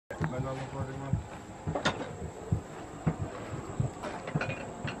muzzle-loading one.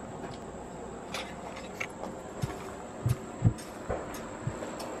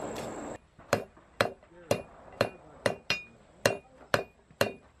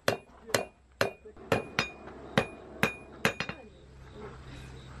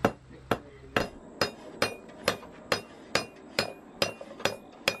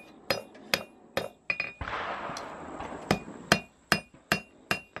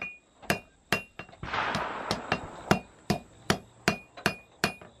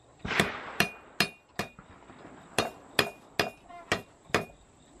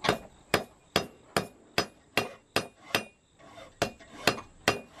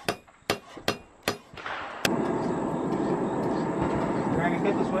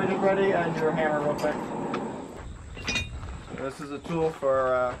 Get this wedge ready and your hammer real quick. So this is a tool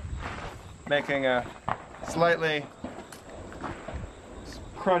for making a slightly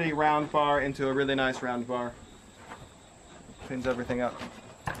cruddy round bar into a really nice round bar. Cleans everything up.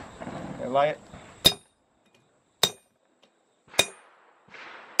 Okay, light.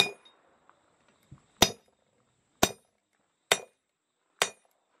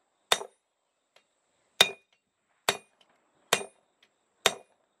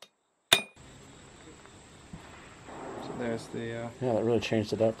 There's the... Yeah, that really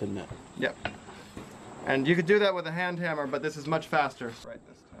changed it up, didn't it? Yep. And you could do that with a hand hammer, but this is much faster. Right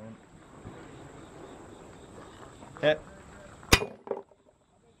this time. Hit.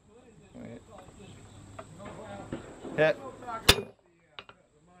 Wait. Hit.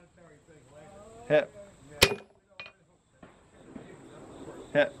 Hit.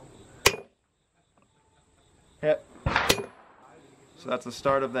 Hit. Hit. So that's the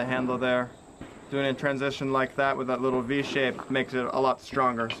start of the handle there. Doing a transition like that with that little V shape makes it a lot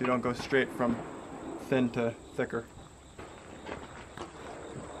stronger, so you don't go straight from thin to thicker.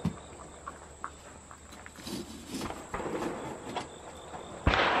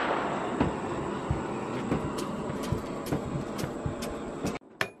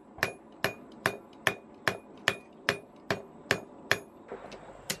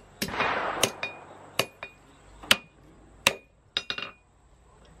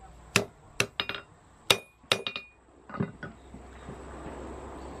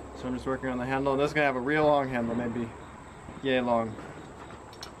 So I'm just working on the handle, and this is going to have a real long handle, maybe yay long.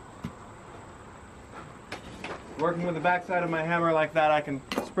 Working with the backside of my hammer like that, I can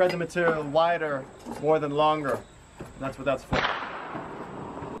spread the material wider more than longer. And that's what that's for.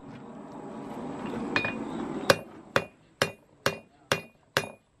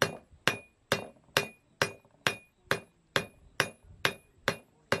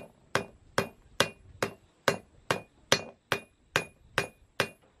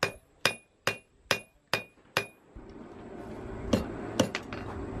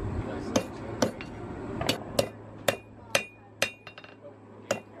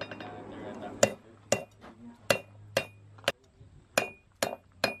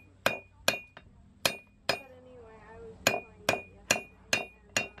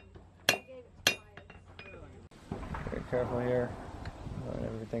 Careful here, line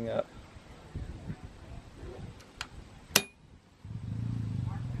everything up.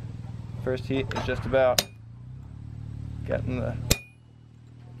 First heat is just about getting the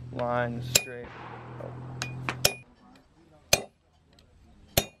line straight.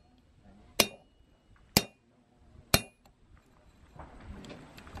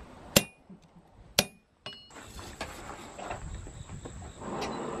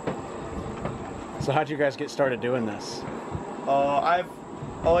 So how'd you guys get started doing this? I've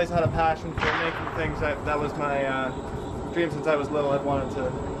always had a passion for making things. That was my dream since I was little. I've wanted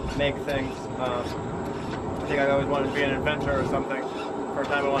to make things. I think I always wanted to be an inventor or something. For a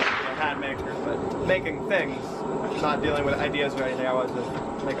time I wanted to be a hat maker, but making things, not dealing with ideas or anything. I wanted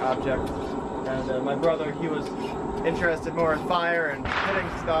to make objects. And my brother, he was interested more in fire and hitting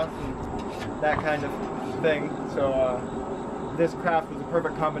stuff and that kind of thing. So this craft was a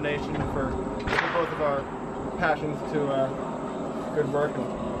perfect combination for both of our passions to good work,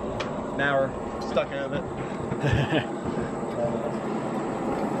 and now we're stuck in it.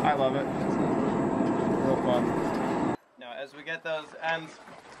 I love it. It's real fun. Now as we get those ends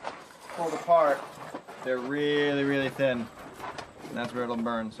pulled apart, they're really, really thin, and that's where it'll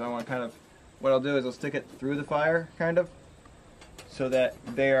burn. So I want to kind of, what I'll do is I'll stick it through the fire, kind of, so that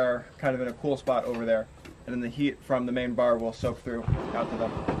they are kind of in a cool spot over there, and then the heat from the main bar will soak through out to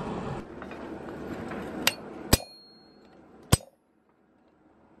them.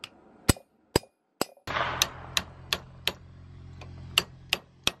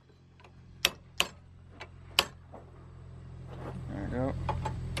 There we go.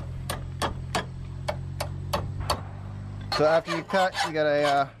 So after you cut, you got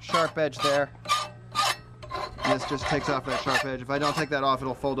a sharp edge there. And this just takes off that sharp edge. If I don't take that off,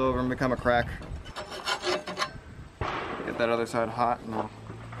 it'll fold over and become a crack. Get that other side hot and I'll...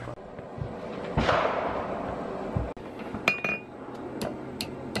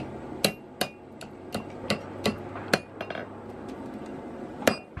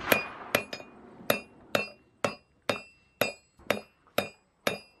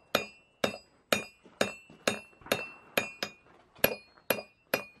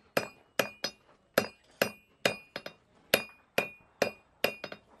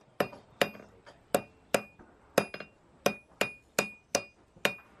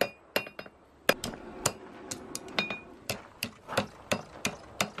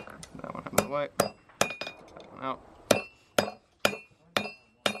 Way. Out.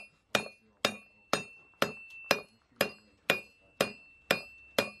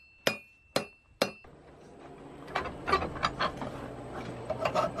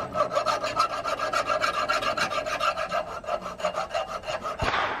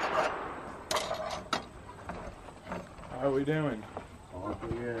 How are we doing? Oh,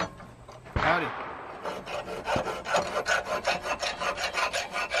 yeah. Howdy.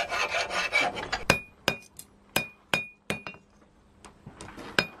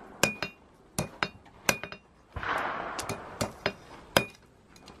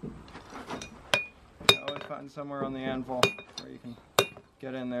 Always find somewhere on the anvil where you can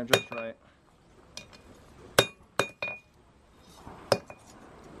get in there just right.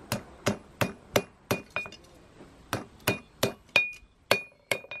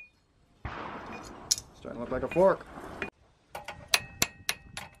 Starting to look like a fork.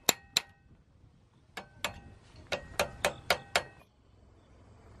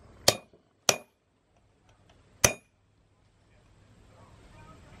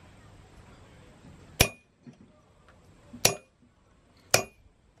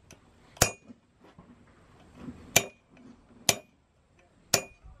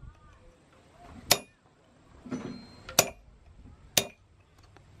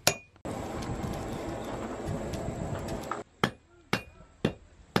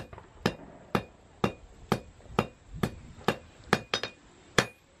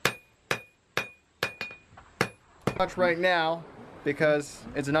 Much right now because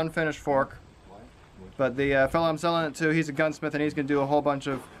it's an unfinished fork, but the fellow I'm selling it to, he's a gunsmith and he's going to do a whole bunch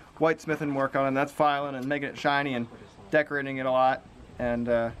of whitesmithing work on it, and that's filing and making it shiny and decorating it a lot, and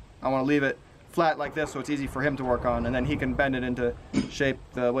I want to leave it flat like this so it's easy for him to work on, and then he can bend it into shape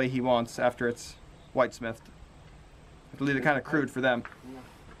the way he wants after it's whitesmithed. I have to leave it kind of crude for them,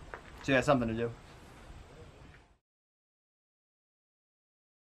 so yeah, something to do.